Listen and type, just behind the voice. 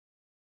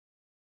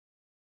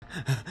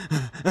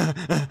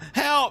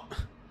Help!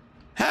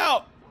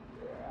 Help!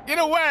 Get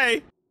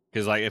away!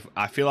 Because like if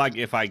I feel like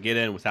if I get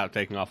in without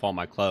taking off all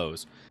my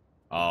clothes,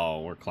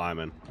 oh, we're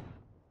climbing.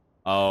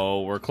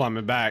 Oh, we're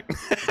climbing back.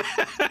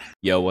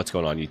 Yo, what's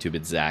going on YouTube?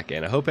 It's Zach,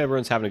 and I hope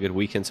everyone's having a good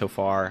weekend so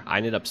far. I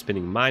ended up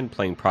spending mine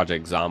playing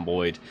Project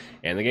Zomboid,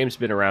 and the game's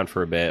been around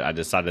for a bit. I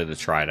decided to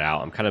try it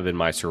out. I'm kind of in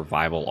my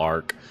survival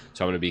arc,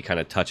 so I'm going to be kind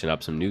of touching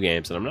up some new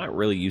games that I'm not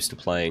really used to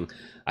playing.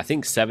 I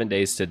think 7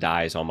 Days to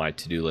Die is on my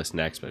to-do list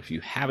next, but if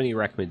you have any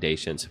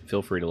recommendations,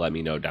 feel free to let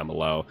me know down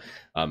below.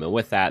 And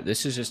with that,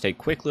 this is just a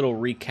quick little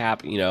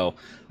recap, you know,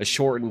 a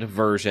shortened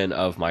version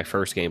of my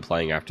first game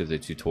playing after the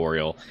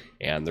tutorial.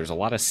 And there's a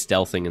lot of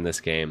stealthing in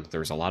this game.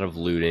 There's a lot of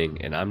looting,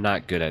 and I'm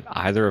not good at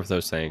either of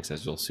those things,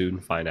 as you'll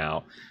soon find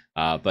out.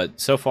 But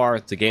so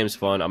far, the game's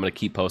fun. I'm going to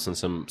keep posting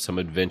some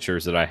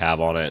adventures that I have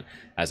on it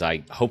as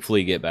I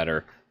hopefully get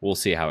better. We'll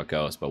see how it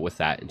goes. But with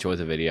that, enjoy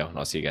the video, and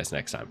I'll see you guys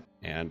next time.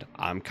 And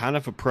I'm kind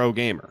of a pro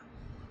gamer.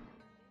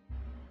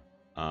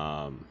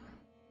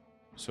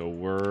 So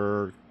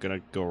we're going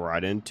to go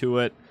right into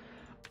it.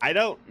 I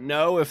don't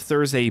know if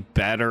there's a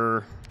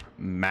better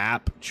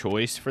map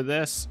choice for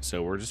this,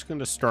 so we're just going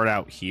to start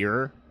out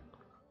here.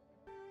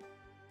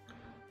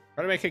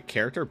 Try to make a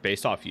character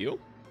based off you.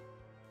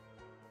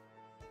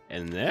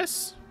 And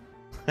this?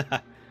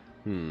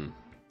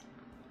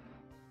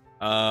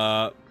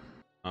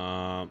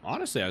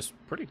 Honestly, I was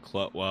pretty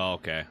close. Well,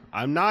 okay.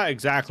 I'm not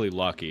exactly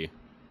lucky.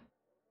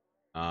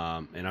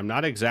 And I'm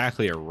not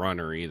exactly a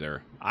runner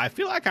either. I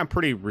feel like I'm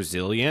pretty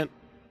resilient.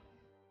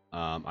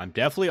 I'm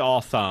definitely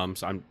all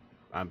thumbs. I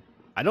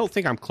don't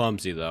think I'm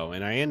clumsy though,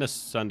 and I am a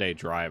Sunday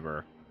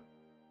driver.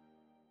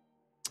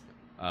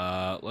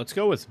 Let's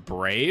go with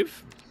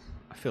brave.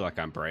 I feel like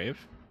I'm brave.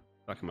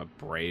 I feel like I'm a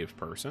brave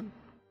person.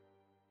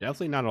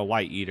 Definitely not a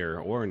light eater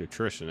or a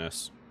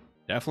nutritionist.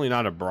 Definitely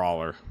not a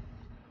brawler.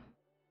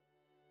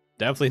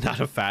 Definitely not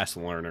a fast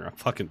learner. I'm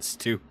fucking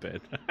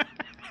stupid.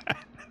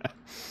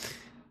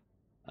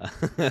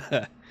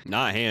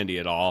 Not handy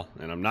at all,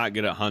 and I'm not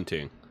good at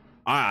hunting.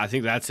 I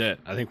think that's it.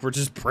 I think we're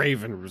just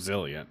brave and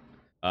resilient.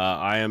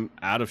 I am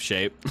out of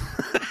shape.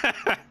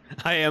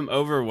 I am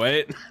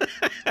overweight.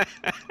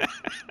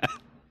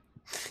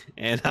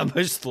 And I'm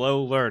a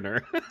slow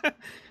learner.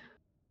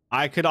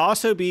 I could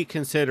also be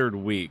considered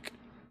weak,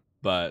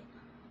 but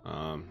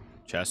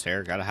chest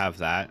hair, gotta have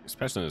that,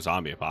 especially in a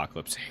zombie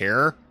apocalypse.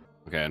 Hair?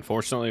 Okay,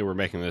 unfortunately, we're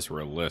making this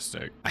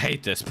realistic. I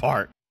hate this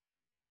part.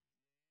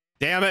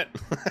 Damn it.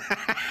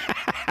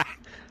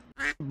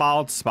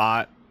 Bald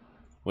spot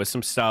with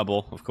some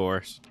stubble, of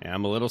course. And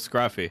I'm a little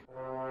scruffy.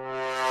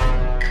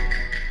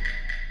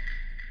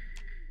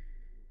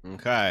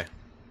 Okay.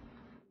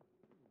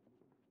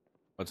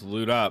 Let's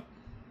loot up.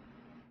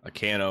 A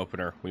can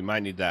opener. We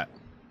might need that.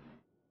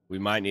 We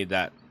might need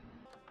that.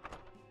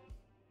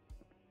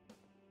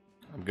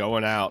 I'm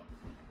going out.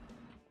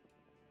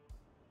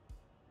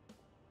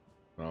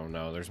 Oh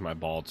no, there's my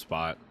bald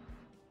spot.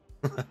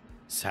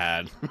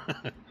 Sad.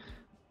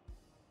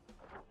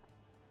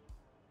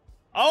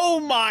 Oh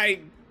my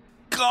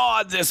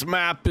god, this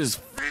map is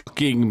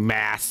fucking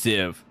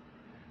massive.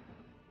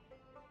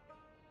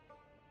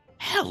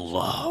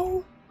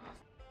 Hello?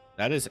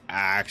 That is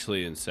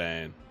actually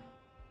insane.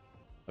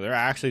 Are there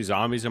actually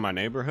zombies in my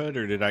neighborhood,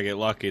 or did I get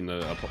lucky in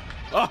the...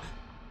 Oh!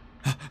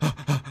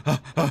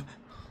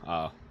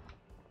 Oh.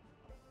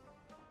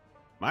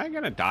 Am I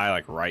gonna die,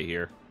 like, right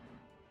here?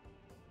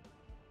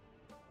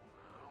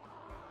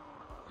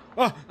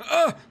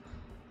 Oh!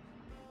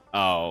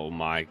 Oh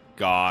my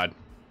god.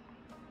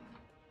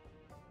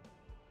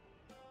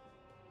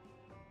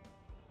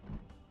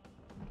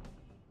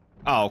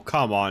 Oh,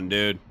 come on,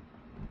 dude.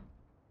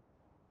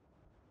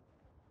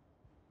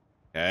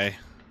 Okay.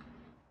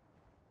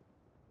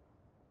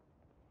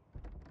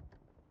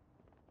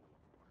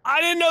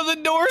 I didn't know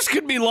the doors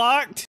could be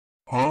locked.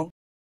 Huh?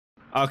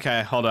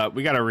 Okay, hold up.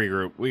 We gotta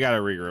regroup. We gotta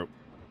regroup.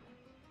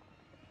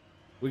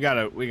 We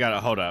gotta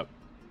hold up.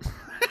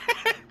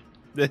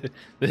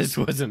 This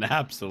was an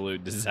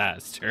absolute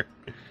disaster.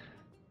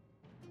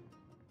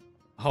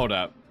 Hold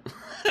up.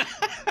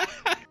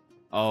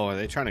 Oh, are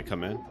they trying to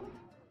come in?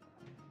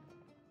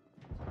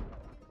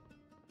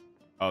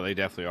 Oh, they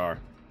definitely are.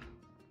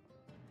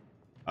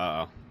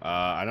 Uh-oh.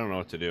 I don't know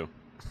what to do.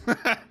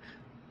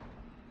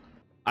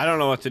 I don't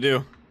know what to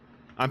do.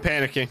 I'm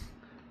panicking.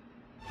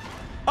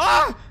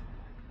 Ah!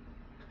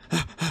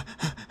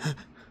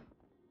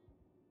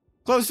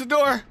 Close the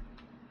door.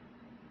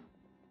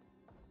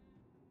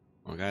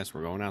 Well, guys,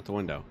 we're going out the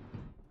window.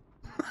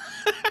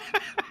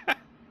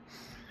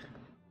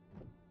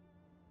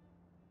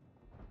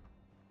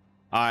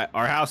 All right,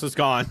 our house is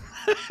gone.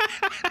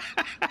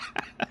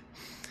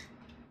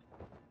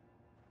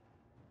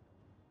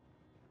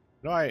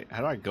 How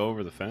do I go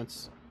over the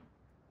fence?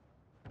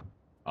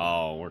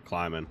 Oh, we're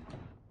climbing.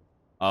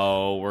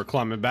 Oh, we're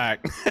climbing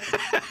back.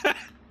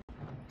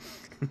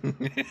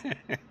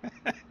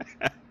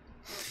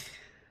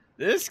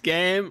 This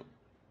game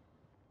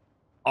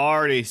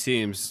already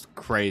seems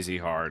crazy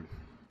hard.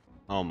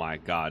 Oh my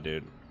god,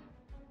 dude.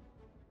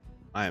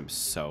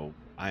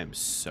 I I am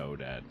so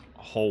dead.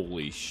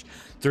 Holy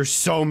there's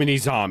so many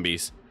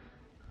zombies.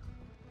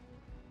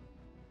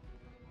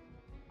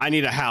 I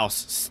need a house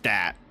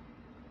stat.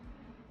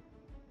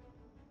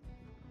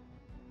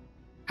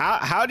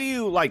 How do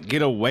you like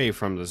get away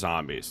from the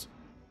zombies?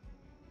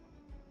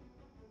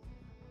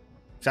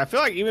 'Cause I feel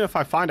like even if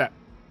I find a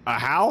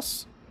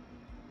house,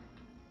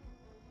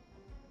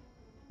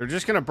 they're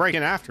just gonna break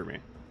in after me.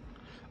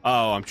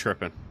 Oh, I'm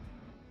tripping.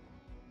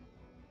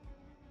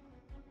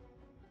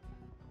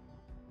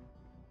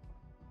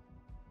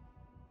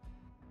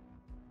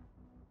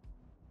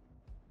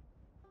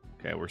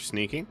 Okay, we're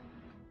sneaking.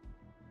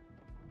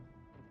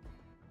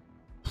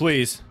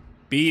 Please,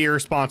 be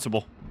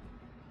irresponsible.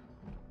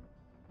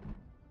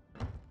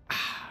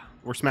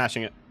 We're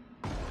smashing it.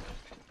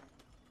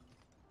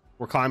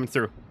 We're climbing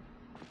through.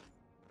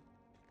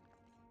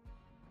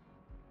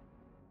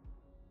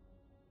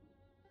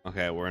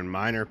 Okay, we're in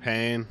minor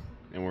pain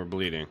and we're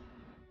bleeding.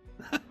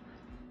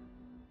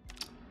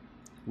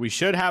 We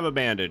should have a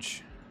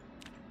bandage.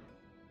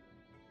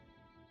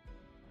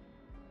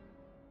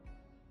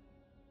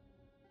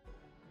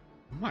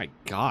 Oh my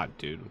god,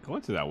 dude.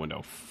 Going through that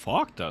window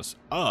fucked us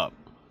up.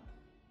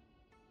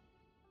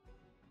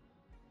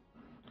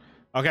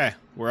 Okay,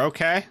 we're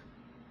okay.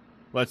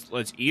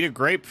 Let's eat a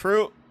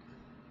grapefruit.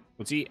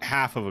 Let's eat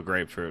half of a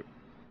grapefruit.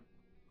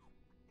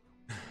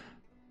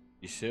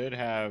 You should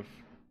have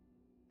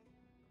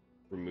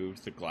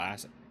removed the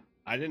glass.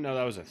 I didn't know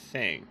that was a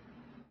thing.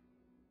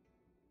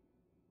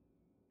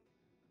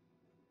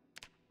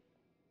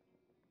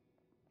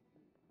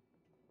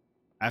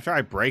 After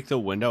I break the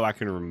window, I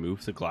can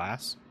remove the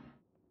glass.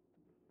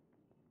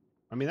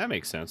 I mean, that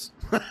makes sense.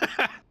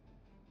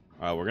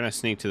 We're gonna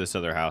sneak to this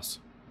other house.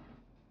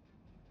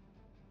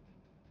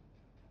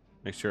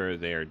 Make sure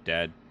they are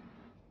dead.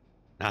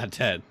 Not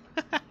dead.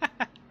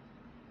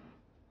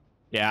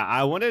 Yeah,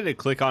 I wanted to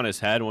click on his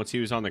head once he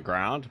was on the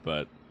ground,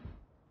 but...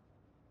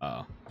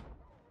 Oh.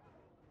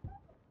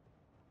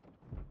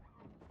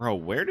 Bro,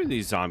 where do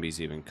these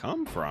zombies even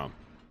come from?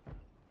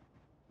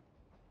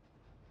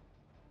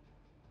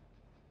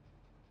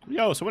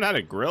 Yo, someone had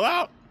a grill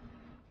out?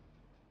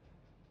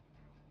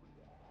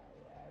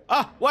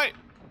 Ah, wait!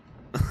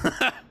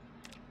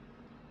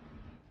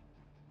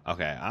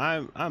 Okay,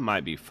 I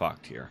might be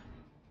fucked here.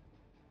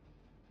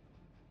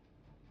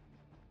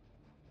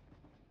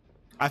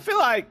 I feel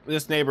like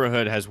this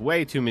neighborhood has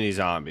way too many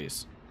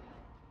zombies.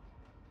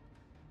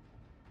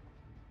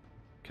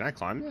 Can I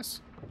climb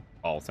this?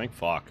 Oh, thank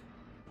fuck.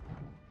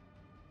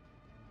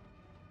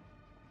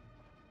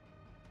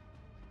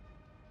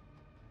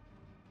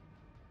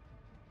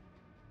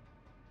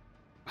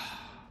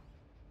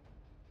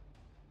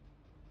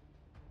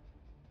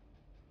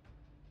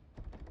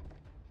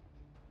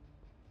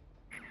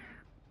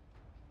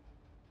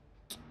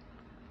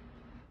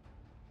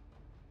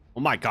 Oh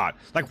my god.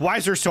 Like, why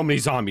is there so many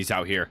zombies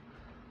out here?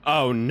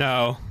 Oh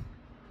no.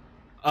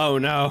 Oh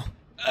no.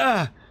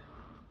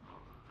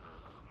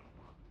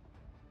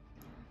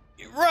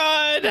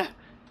 Run!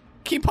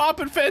 Keep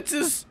hopping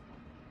fences.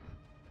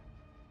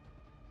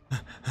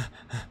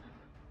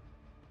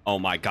 Oh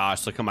my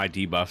gosh, look at my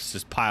debuffs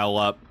just pile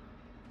up.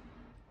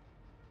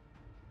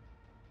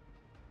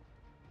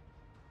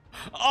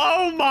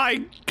 Oh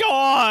my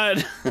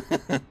god!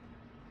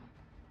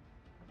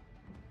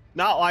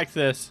 Not like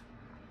this.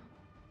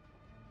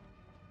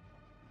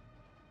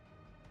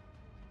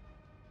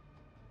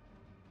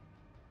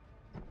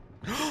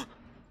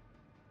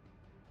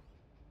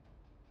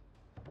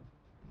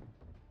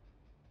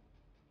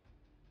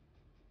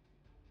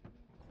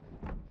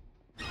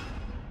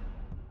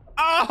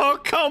 Oh,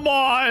 come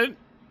on!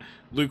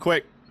 Loot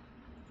quick.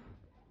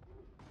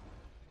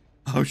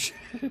 Oh,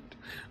 shit.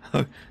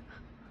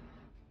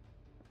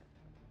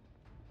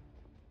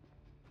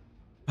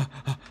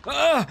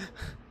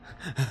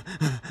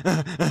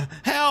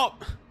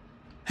 Help!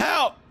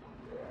 Help!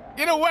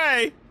 Get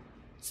away!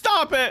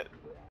 Stop it!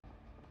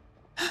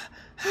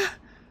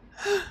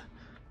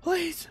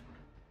 Please.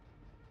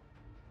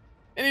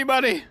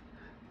 Anybody?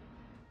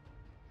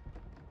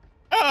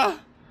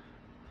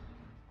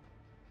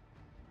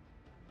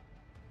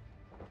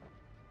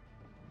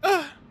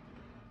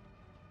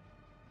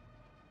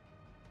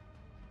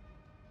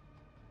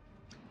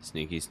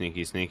 Sneaky,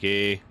 sneaky,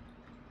 sneaky.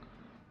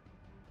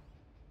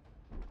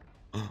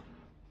 Oh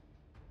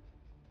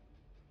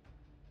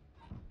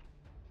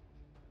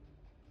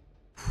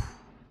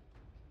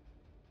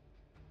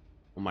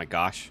my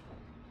gosh.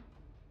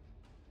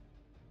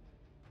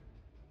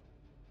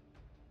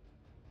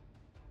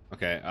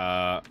 Okay,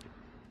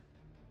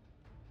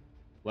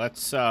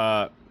 let's,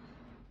 how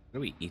do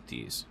we eat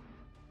these?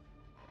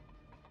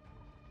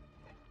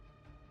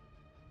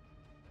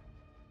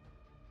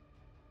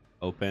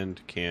 Opened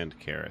canned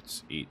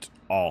carrots. Eat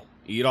all.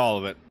 Eat all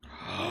of it.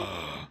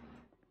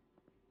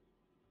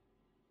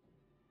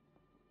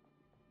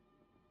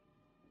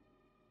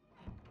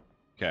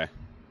 Okay.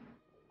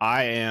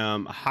 I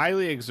am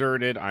highly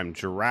exerted. I'm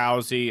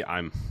drowsy.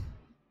 I'm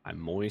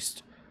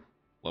moist.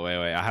 Wait, wait,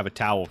 wait. I have a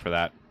towel for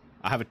that.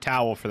 I have a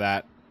towel for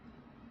that.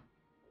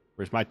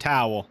 Where's my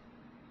towel?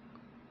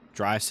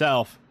 dry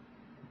self.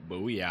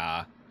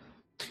 Booyah.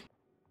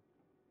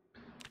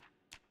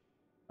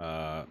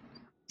 I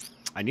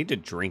need to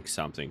drink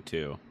something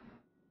too.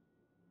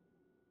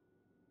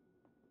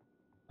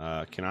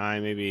 Can I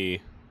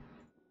maybe...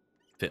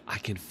 I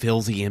can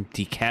fill the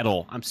empty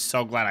kettle. I'm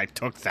so glad I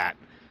took that.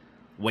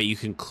 Wait, you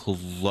can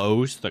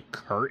close the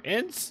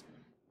curtains?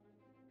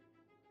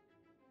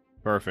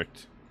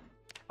 Perfect.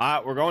 All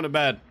right, we're going to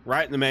bed.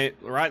 Right in the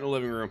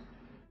living room.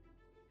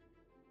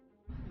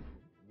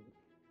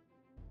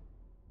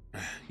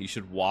 You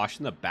should wash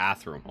in the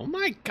bathroom. Oh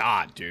my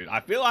god, dude.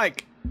 I feel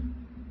like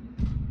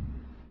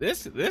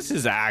this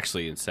is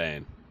actually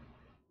insane.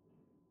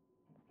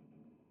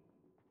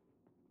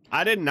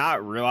 I did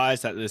not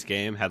realize that this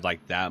game had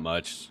like that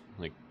much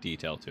like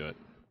detail to it.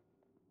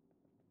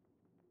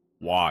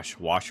 Wash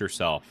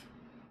yourself.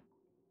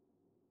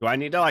 Do I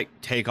need to like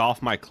take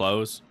off my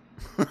clothes?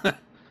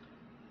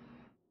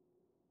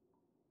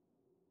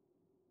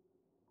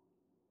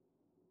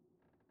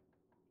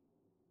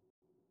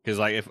 Because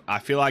like if I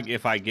feel like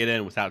if I get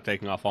in without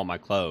taking off all my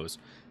clothes,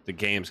 the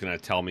game's gonna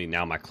tell me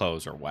now my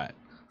clothes are wet.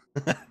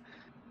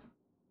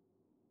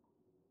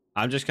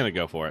 I'm just gonna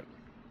go for it.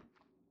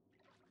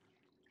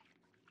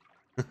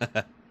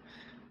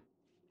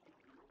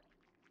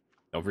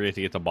 Don't forget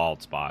to get the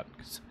bald spot.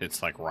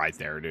 It's like right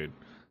there, dude.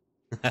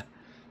 You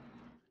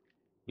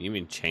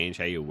even change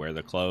how you wear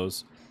the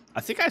clothes.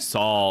 I think I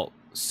saw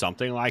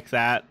something like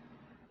that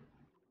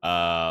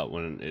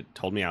when it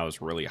told me I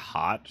was really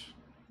hot.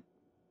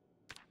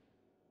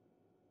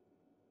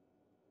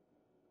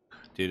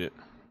 Dude,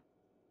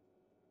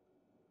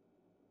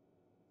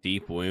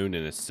 deep wound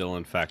and it's still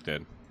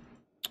infected.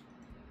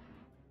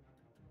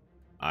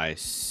 I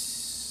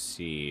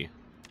see.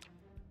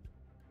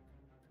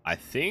 I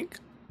think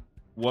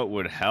what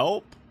would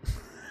help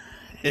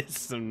is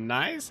some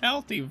nice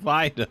healthy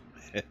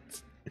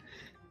vitamins.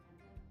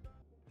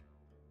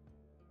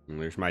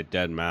 And there's my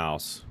dead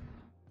mouse.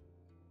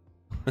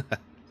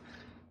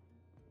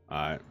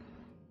 Alright.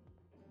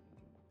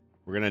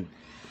 We're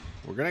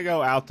gonna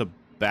go out the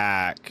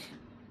back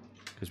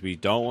because we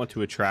don't want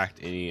to attract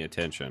any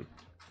attention.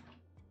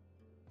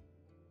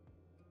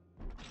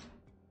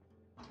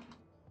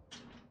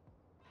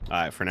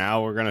 Alright, for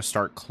now we're gonna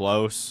start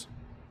close.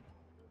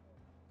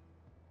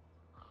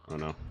 Oh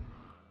no.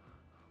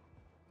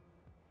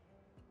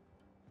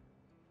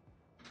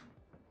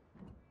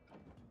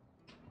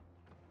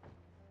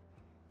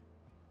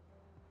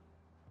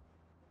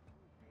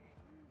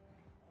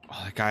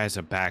 Oh, that guy has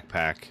a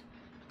backpack.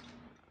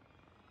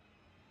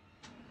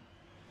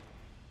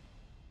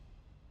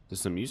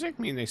 Does the music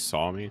mean they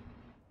saw me?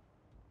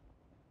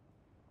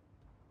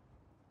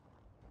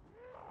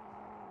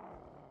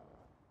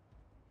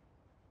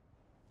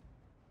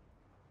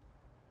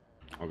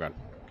 Oh god.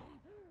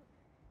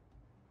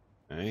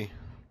 Hey.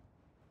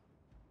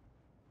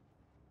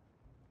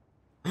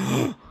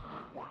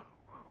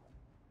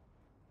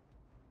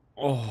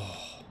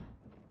 Oh.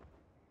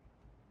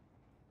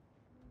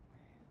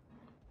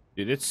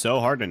 Dude, it's so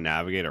hard to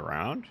navigate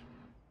around.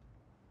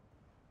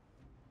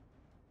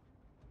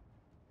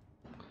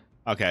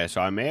 Okay,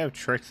 so I may have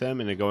tricked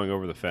them into going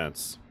over the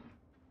fence.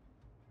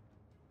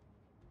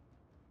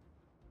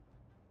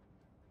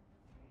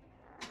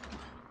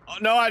 Oh,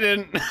 no, I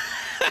didn't.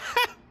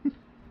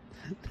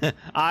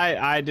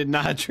 I did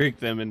not trick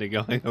them into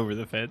going over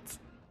the fence.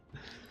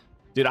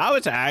 Dude, I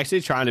was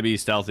actually trying to be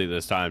stealthy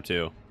this time,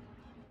 too.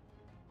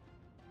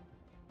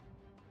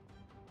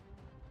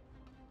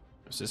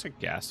 Is this a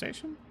gas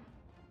station?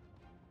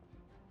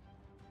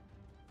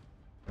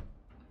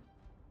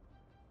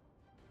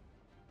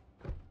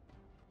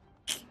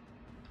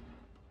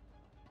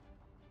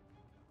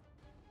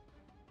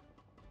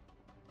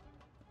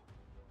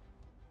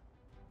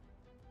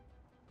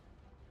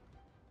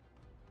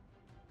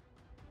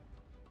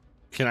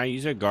 Can I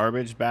use a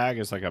garbage bag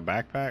as like a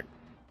backpack?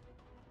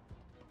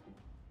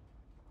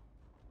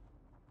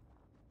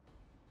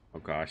 Oh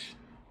gosh.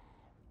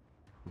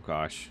 Oh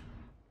gosh.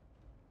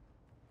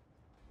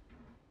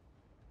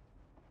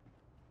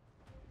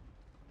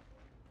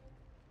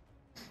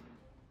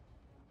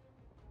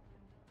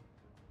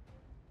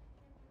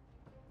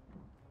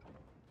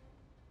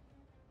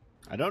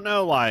 I don't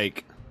know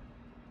like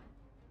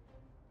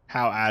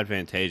how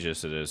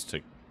advantageous it is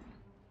to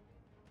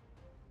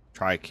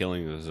try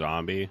killing the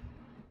zombie.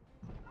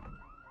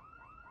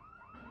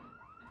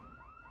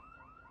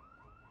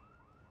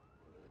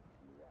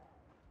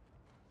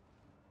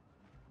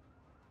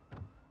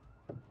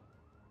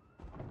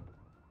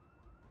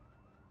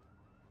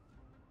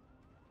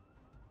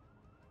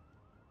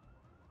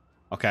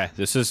 Okay,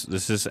 this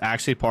is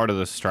actually part of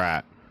the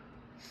strat.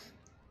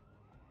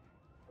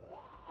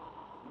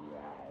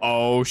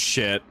 Oh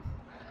shit.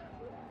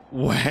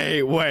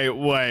 Wait.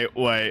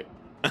 Wait.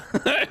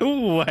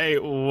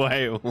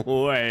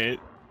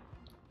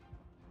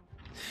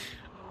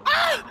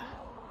 Ah!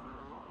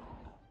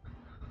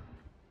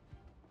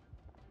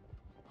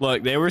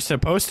 Look, they were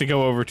supposed to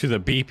go over to the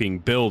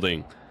beeping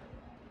building.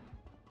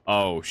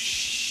 Oh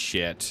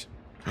shit.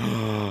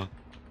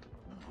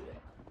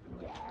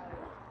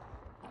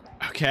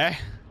 Okay, Okay.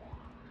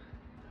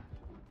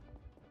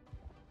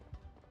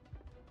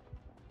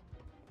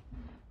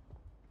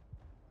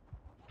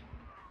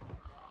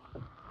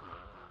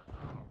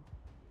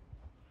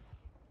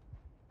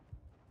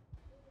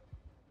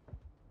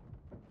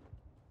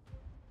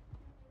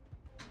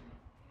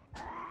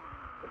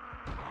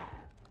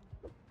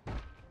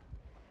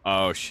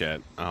 Oh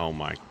shit. Oh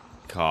my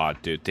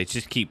god, dude. They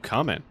just keep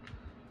coming.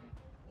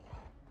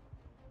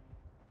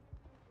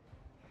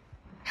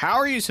 How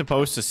are you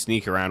supposed to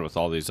sneak around with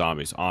all these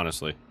zombies,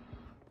 honestly?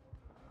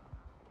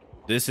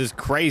 This is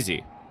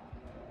crazy.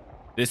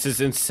 This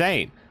is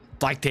insane.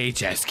 Like, they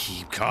just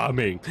keep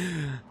coming.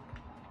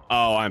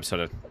 Oh, I'm so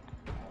dead.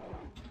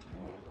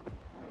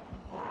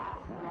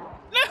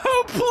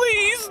 No,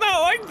 please,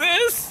 not like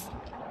this.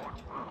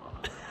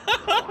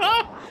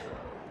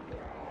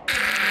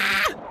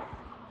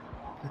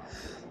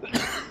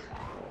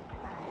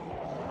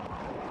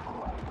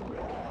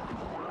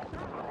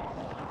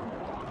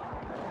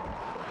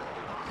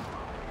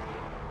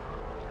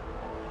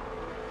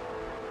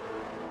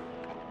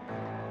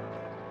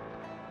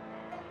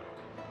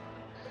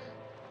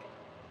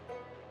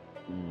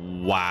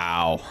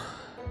 Wow.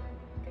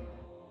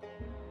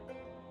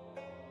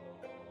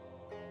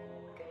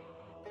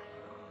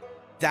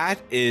 That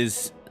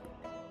is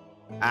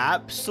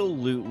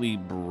absolutely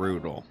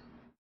brutal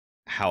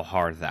how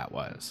hard that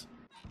was.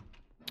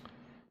 Do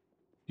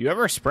you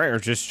ever spray or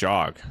just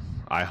jog?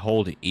 I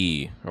hold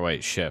E. Or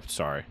wait, shift,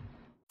 sorry.